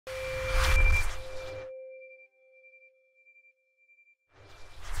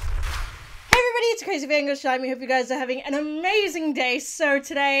it's Crazy Vanguard. I hope you guys are having an amazing day. So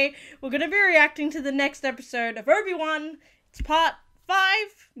today, we're going to be reacting to the next episode of Obi-Wan. It's part 5?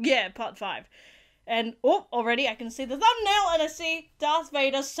 Yeah, part 5. And, oh, already I can see the thumbnail and I see Darth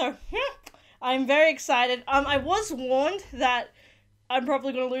Vader, so I'm very excited. I was warned that I'm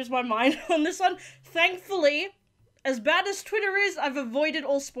probably going to lose my mind on this one. Thankfully, as bad as Twitter is, I've avoided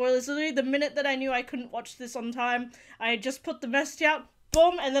all spoilers. Literally, the minute that I knew I couldn't watch this on time, I just put the message out,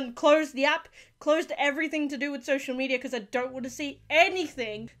 boom, and then closed the app, closed everything to do with social media because I don't want to see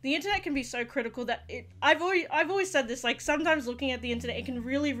anything. The internet can be so critical that I've always said this, like, sometimes looking at the internet, it can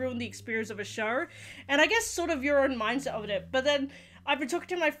really ruin the experience of a show, and I guess sort of your own mindset of it. But then I've been talking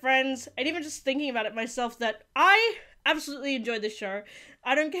to my friends, and even just thinking about it myself, that I absolutely enjoy this show.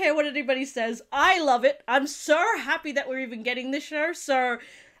 I don't care what anybody says. I love it. I'm so happy that we're even getting this show, so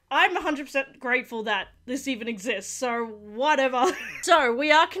I'm 100% grateful that this even exists, so whatever. So, we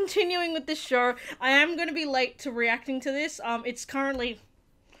are continuing with this show. I am going to be late to reacting to this. It's currently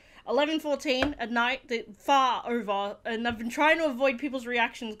 11:14 at night, far over, and I've been trying to avoid people's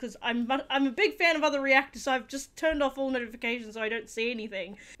reactions because I'm a big fan of other reactors, so I've just turned off all notifications so I don't see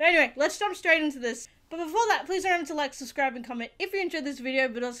anything. But anyway, let's jump straight into this. But before that, please remember to like, subscribe, and comment if you enjoyed this video,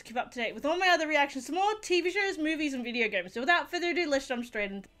 but also keep up to date with all my other reactions to more TV shows, movies, and video games. So without further ado, let's jump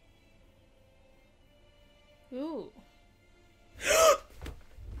straight into. Ooh.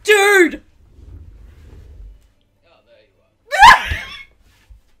 Dude! Oh, there you are.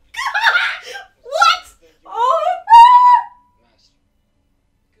 What? Oh! Master.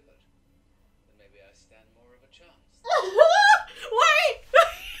 Good. Then maybe I stand more of a chance. Wait!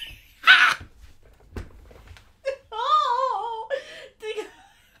 Oh!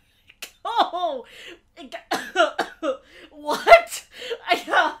 Oh! What?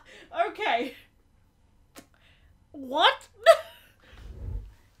 Okay. What?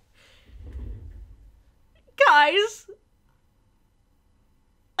 Guys.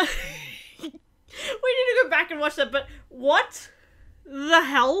 We need to go back and watch that, but what the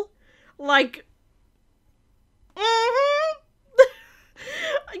hell? Like, I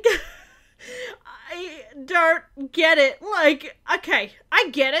don't get it. Like, okay, I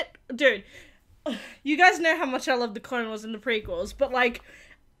get it. Dude, you guys know how much I love the Clone Wars in the prequels, but like,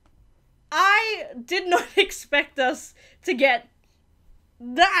 I did not expect us to get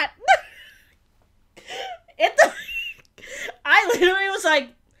that. I literally was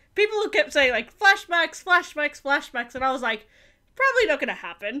like, people who kept saying like, flashbacks, flashbacks, flashbacks, and I was like, probably not gonna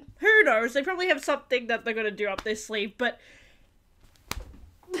happen. Who knows? They probably have something that they're gonna do up their sleeve, but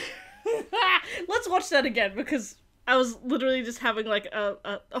let's watch that again, because I was literally just having like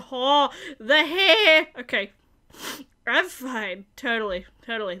oh, the hair. Okay. I'm fine. Totally.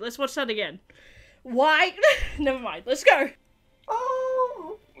 Let's watch that again. Why? Never mind. Let's go.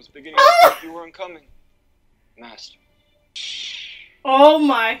 Oh. I was beginning to think you weren't coming. Master. Oh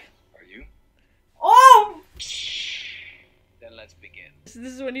my. Are you? Oh. Then let's begin. This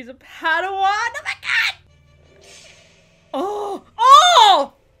is when he's a Padawan. Oh my god. Oh.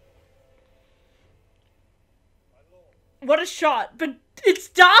 Oh. What a shot. But it's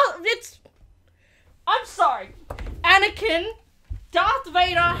Darth. I'm sorry. Anakin, Darth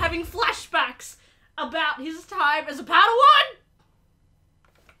Vader having flashbacks about his time as a Padawan?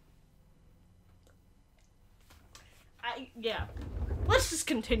 Yeah. Let's just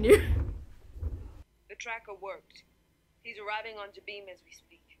continue. The tracker worked. He's arriving on Jabim as we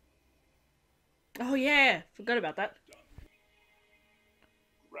speak. Oh yeah, forgot about that.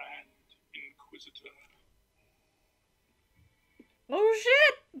 Grand Inquisitor. Oh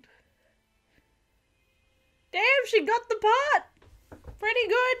shit! Damn, she got the part! Pretty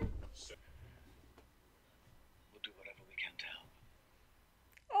good. We'll do whatever we can to help.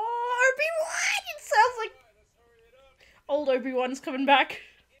 Oh, Obi-Wan! It sounds like old Obi-Wan's coming back.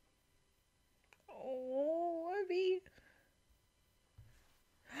 Oh, Obi.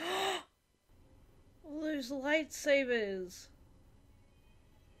 All those lightsabers.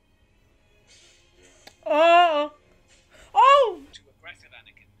 Oh! Oh! Too aggressive,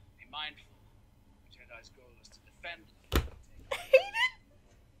 Anakin. Be mindful. The Jedi's goal is to defend. Hayden?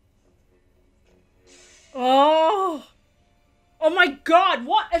 Oh! Oh my god,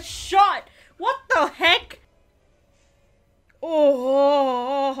 what a shot! What the heck?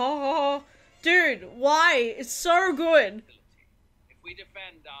 Oh, dude, why? It's so good. If we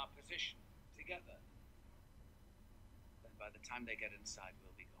defend our position together, then by the time they get inside,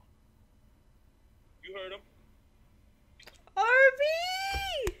 we'll be gone. You heard him.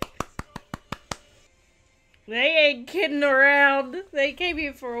 Obi! They ain't kidding around. They came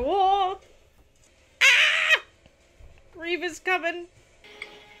here for a war. Ah! Reva's coming.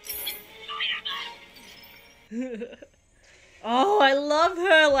 Oh, I love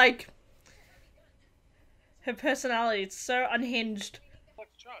her, like, her personality. It's so unhinged.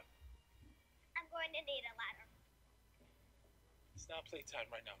 Let's try. I'm going to need a ladder. It's not playtime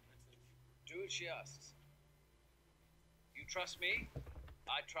right now, Princess. Do as she asks. You trust me?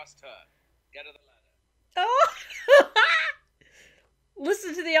 I trust her. Get her the ladder. Oh!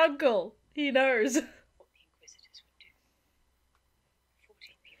 Listen to the uncle. He knows. What the Inquisitors would do.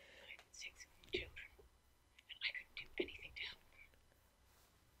 14 people died and 6 of them children. And I couldn't do anything to help them.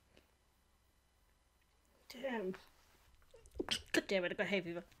 Damn. God damn it, I got hay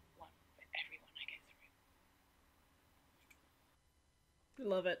fever. One for everyone I get through.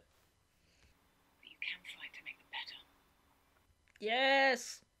 Love it. But you can fight to make them better.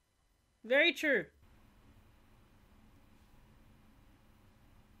 Yes! Very true.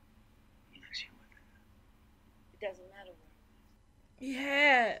 It doesn't matter where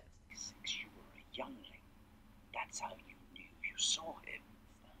Yeah. Since you were a youngling, that's how you knew you saw him.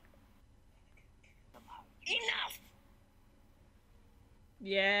 Enough!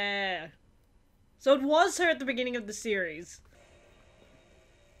 Yeah. So it was her at the beginning of the series.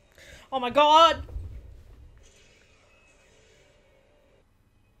 Oh my god!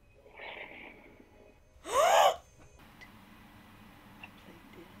 I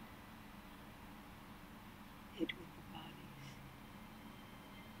played dead. Hid with the bodies.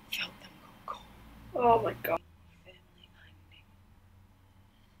 Felt them go cold. Oh my god. Family I knew.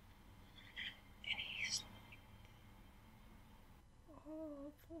 And he saw me.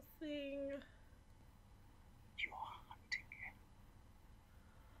 Oh, poor thing. You're hunting him.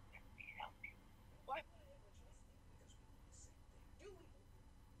 Let me help you. Why?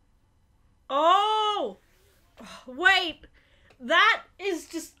 Oh! Wait! That is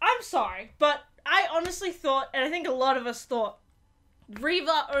just... I'm sorry, but I honestly thought, and I think a lot of us thought,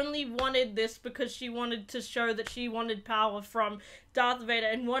 Reva only wanted this because she wanted to show that she wanted power from Darth Vader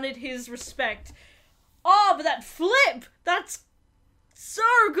and wanted his respect. Oh, but that flip! That's so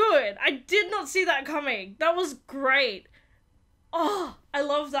good! I did not see that coming. That was great. Oh, I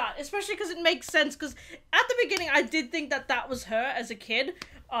love that. Especially because it makes sense, because at the beginning I did think that that was her as a kid.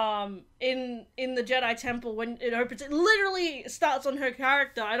 In the Jedi Temple, when it opens, it literally starts on her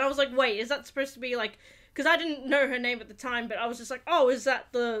character, and I was like, wait, is that supposed to be like... Because I didn't know her name at the time, but I was just like, oh, is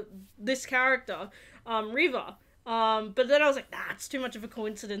that this character, Reva? But then I was like, nah, it's too much of a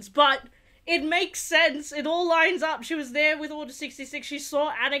coincidence. But it makes sense. It all lines up. She was there with Order 66. She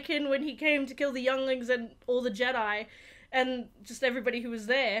saw Anakin when he came to kill the younglings and all the Jedi, and just everybody who was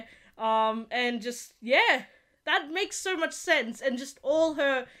there. And just, yeah, that makes so much sense. And just all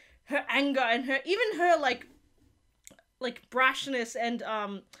her anger and even her, like brashness and,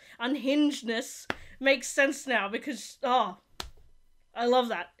 unhingedness makes sense now because, oh, I love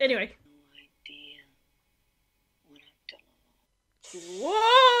that. Anyway. No idea what I've done.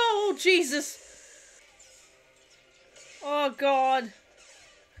 Whoa, Jesus. Oh, God.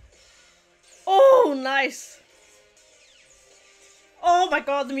 Oh, nice. Oh, my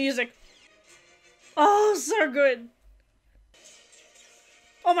God, the music. Oh, so good.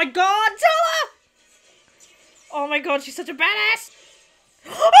 Oh, my God, tell her! Oh, my God, she's such a badass.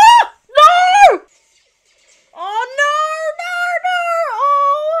 Oh, no! Oh, no, no, no!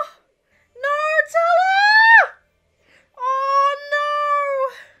 Oh, no, tell her! Oh, no!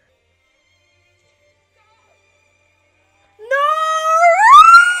 No!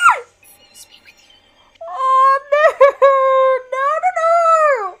 Force me with you. Oh, no! No, no, no!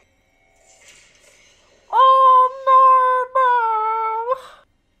 Oh, no, no!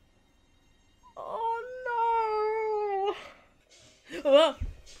 Oh, no! Oh!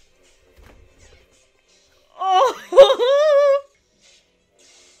 Oh!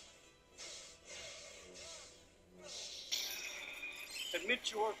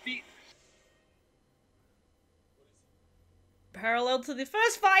 Admit your beat. Parallel to the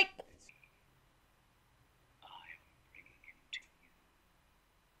first fight! I'm bringing him to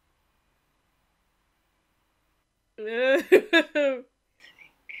you.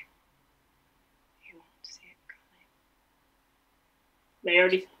 Think you won't see it coming. They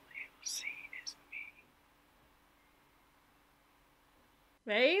already... All you'll see is me.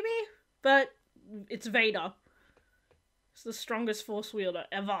 Maybe? But it's Vader. It's the strongest force wielder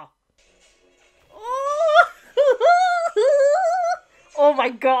ever. Oh! Oh my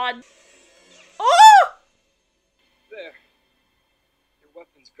god. Oh! There. Your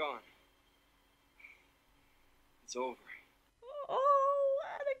weapon's gone. It's over. Oh,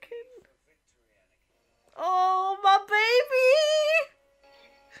 Anakin. Oh, my baby!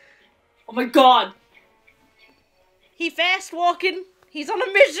 Oh my god! He fast walking. He's on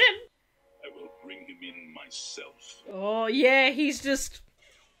a mission. I will bring him in myself. Oh, yeah, he's just...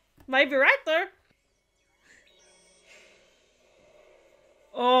 Maybe right there.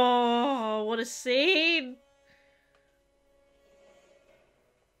 Oh, what a scene.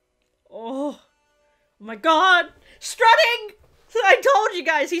 Oh my god. Strutting! I told you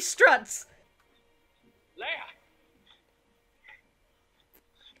guys, he struts. Leia!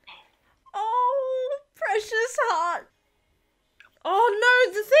 Oh, precious heart. Oh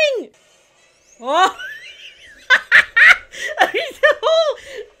no, the thing. Oh.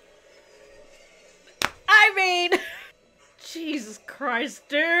 I mean, Jesus Christ,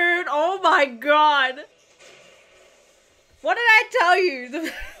 dude. Oh my god. What did I tell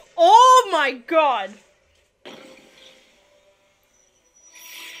you? Oh my god.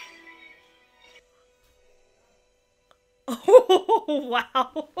 Oh,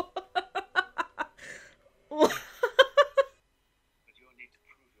 wow. But you'll need to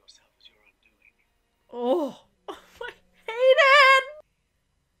prove yourself as your undoing. Oh, my Hayden!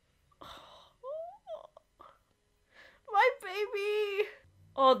 My baby!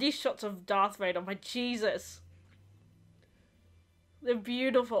 Oh, these shots of Darth Vader, my Jesus. They're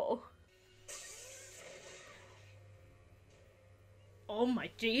beautiful. Oh my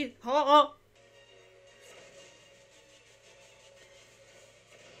gee. Oh.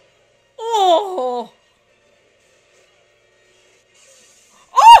 Oh!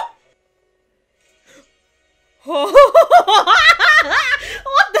 Oh!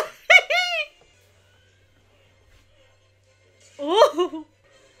 What the heck? Oh!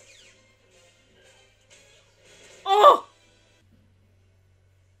 Oh!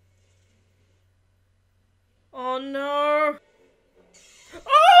 Oh no!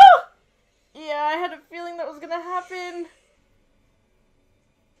 Oh! Yeah, I had a feeling that was gonna happen.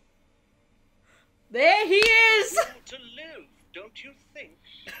 There he is! To live, don't you think?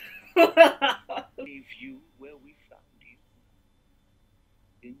 Leave you where we found you.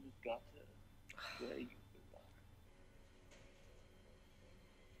 In the gutter where you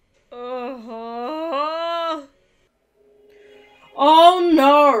belong. Oh. Oh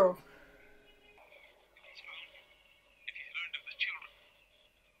no! If you learned of the children,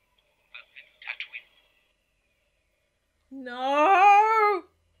 and Tatooine. No!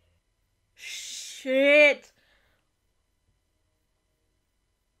 Shit!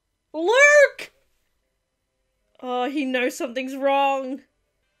 Luke! Oh, he knows something's wrong.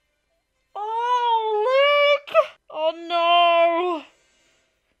 Oh, Luke! Oh no!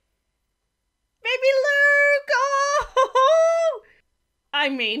 Baby Luke! Oh! I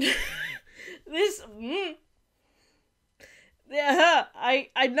mean, this... Yeah,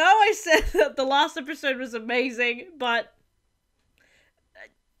 I know I said that the last episode was amazing, but...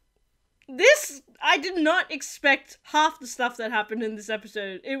 This, I did not expect half the stuff that happened in this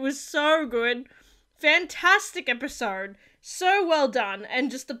episode. It was so good. Fantastic episode. So well done. And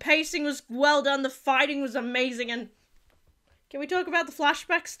just the pacing was well done. The fighting was amazing. And can we talk about the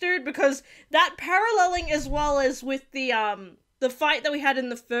flashbacks, dude? Because that paralleling as well as with the fight that we had in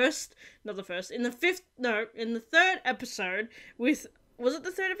the third episode with, was it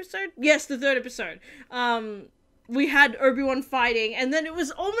the third episode? Yes, the third episode. We had Obi-Wan fighting, and then it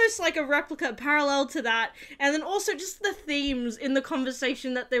was almost like a replica parallel to that, and then also just the themes in the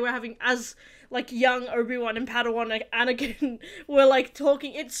conversation that they were having as, like, young Obi-Wan and Padawan, like, Anakin were, like,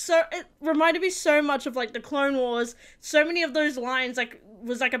 talking. It reminded me so much of, like, the Clone Wars. So many of those lines, like,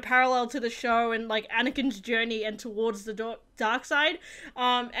 was, like, a parallel to the show and, like, Anakin's journey and towards the dark side.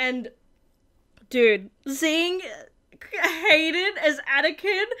 And, dude, seeing Hayden as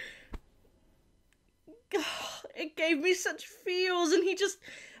Anakin... It gave me such feels, and he just,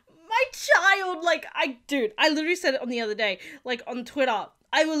 my child, like, I literally said it on the other day, like, on Twitter,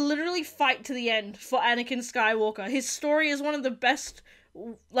 I will literally fight to the end for Anakin Skywalker. His story is one of the best,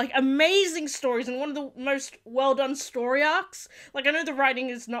 like, amazing stories, and one of the most well-done story arcs. Like, I know the writing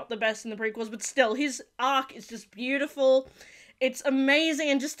is not the best in the prequels, but still, his arc is just beautiful. It's amazing,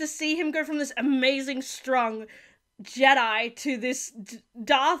 and just to see him go from this amazing, strong Jedi to this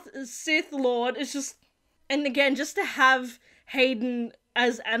Darth Sith Lord is just... And again, just to have Hayden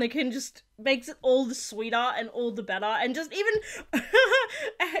as Anakin just makes it all the sweeter and all the better. And just even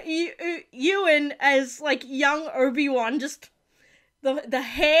Ewan as, like, young Obi-Wan, just the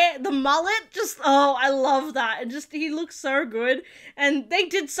hair, the mullet, just, oh, I love that. And just, he looks so good. And they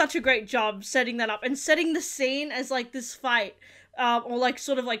did such a great job setting that up and setting the scene as, like, this fight. Or, like,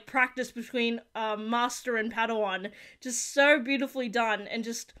 sort of, like, practice between Master and Padawan. Just so beautifully done. And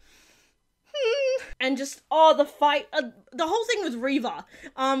just... And just, oh, the fight, the whole thing with Reva,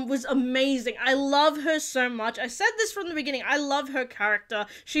 was amazing. I love her so much. I said this from the beginning, I love her character.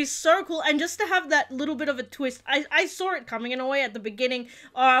 She's so cool, and just to have that little bit of a twist, I saw it coming in a way at the beginning,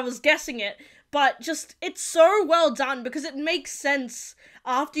 or I was guessing it, but just, it's so well done, because it makes sense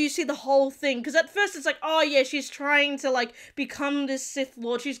after you see the whole thing, because at first it's like, oh yeah, she's trying to, like, become this Sith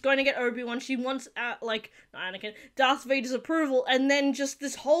Lord, she's going to get Obi-Wan, she wants, like, Anakin, Darth Vader's approval, and then just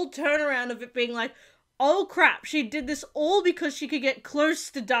this whole turnaround of it being like, oh crap, she did this all because she could get close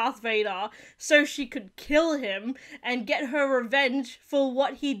to Darth Vader, so she could kill him, and get her revenge for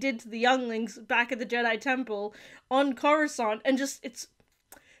what he did to the younglings back at the Jedi Temple on Coruscant, and just, it's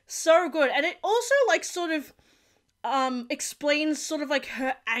so good, and it also, like, sort of, explains sort of like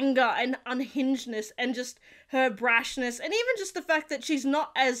her anger and unhingedness and just her brashness, and even just the fact that she's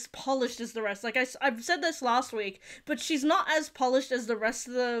not as polished as the rest. Like I've said this last week, but she's not as polished as the rest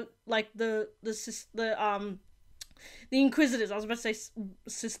of the, like, the Inquisitors. I was about to say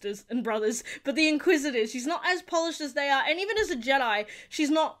sisters and brothers, but the Inquisitors, she's not as polished as they are, and even as a Jedi,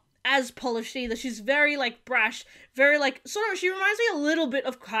 she's not as polished either. She's very, like, brash, very, like, sort of, she reminds me a little bit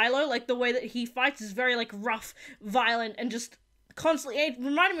of Kylo, like, the way that he fights is very, like, rough, violent, and just constantly, it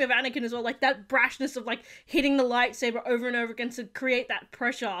reminded me of Anakin as well, like, that brashness of, like, hitting the lightsaber over and over again to create that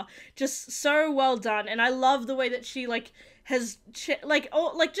pressure, just so well done, and I love the way that she, like, has, like,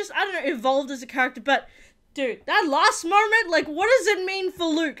 oh, like, just, I don't know, evolved as a character, but, dude, that last moment, like, what does it mean for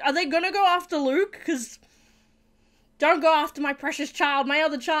Luke? Are they gonna go after Luke? Because don't go after my precious child, my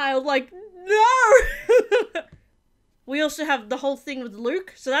other child, like, no! We also have the whole thing with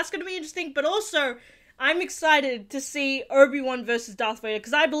Luke, so that's gonna be interesting, but also, I'm excited to see Obi-Wan versus Darth Vader,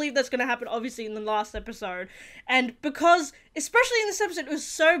 because I believe that's gonna happen, obviously, in the last episode, and because, especially in this episode, it was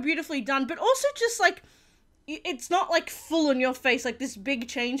so beautifully done, but also just, like, it's not, like, full on your face, like, this big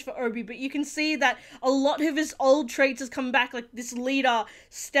change for Obi, but you can see that a lot of his old traits has come back, like, this leader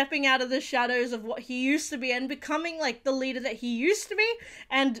stepping out of the shadows of what he used to be and becoming, like, the leader that he used to be,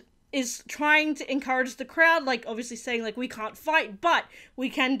 and is trying to encourage the crowd, like, obviously saying, like, we can't fight, but we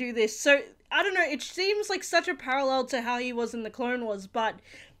can do this. So, I don't know, it seems like such a parallel to how he was in the Clone Wars, but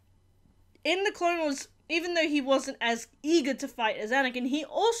in the Clone Wars, even though he wasn't as eager to fight as Anakin, he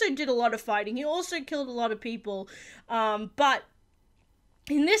also did a lot of fighting. He also killed a lot of people. But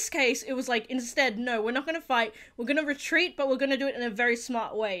in this case, it was like, instead, no, we're not going to fight. We're going to retreat, but we're going to do it in a very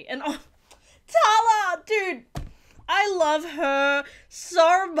smart way. And, oh, Tala, dude, I love her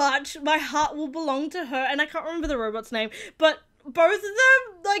so much. My heart will belong to her. And I can't remember the robot's name, but both of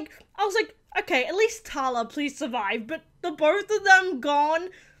them, like, I was like, okay, at least Tala, please survive. But the both of them gone,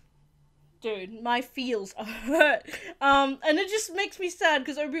 dude, my feels are hurt. And it just makes me sad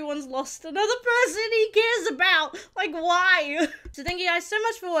because Obi-Wan's lost another person he cares about. Like, why? So thank you guys so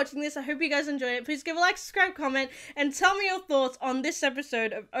much for watching this. I hope you guys enjoyed it. Please give a like, subscribe, comment, and tell me your thoughts on this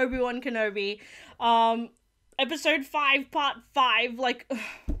episode of Obi-Wan Kenobi. Episode 5, part 5. Like,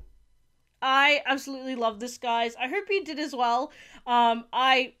 I absolutely love this, guys. I hope you did as well.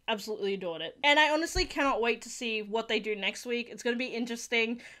 I absolutely adored it. And I honestly cannot wait to see what they do next week. It's gonna be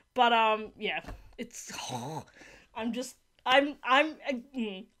interesting. But, yeah, it's, I'm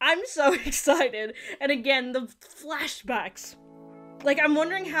so excited. And again, the flashbacks, like, I'm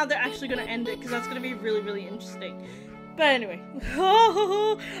wondering how they're actually gonna end it, because that's gonna be really, really interesting. But anyway,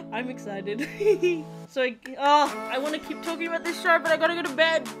 I'm excited. So, I want to keep talking about this show, but I gotta go to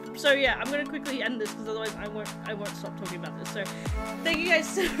bed. So yeah, I'm gonna quickly end this, because otherwise I won't stop talking about this. So, thank you guys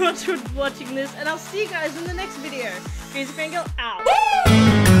so much for watching this, and I'll see you guys in the next video. Crazy Fangirl out.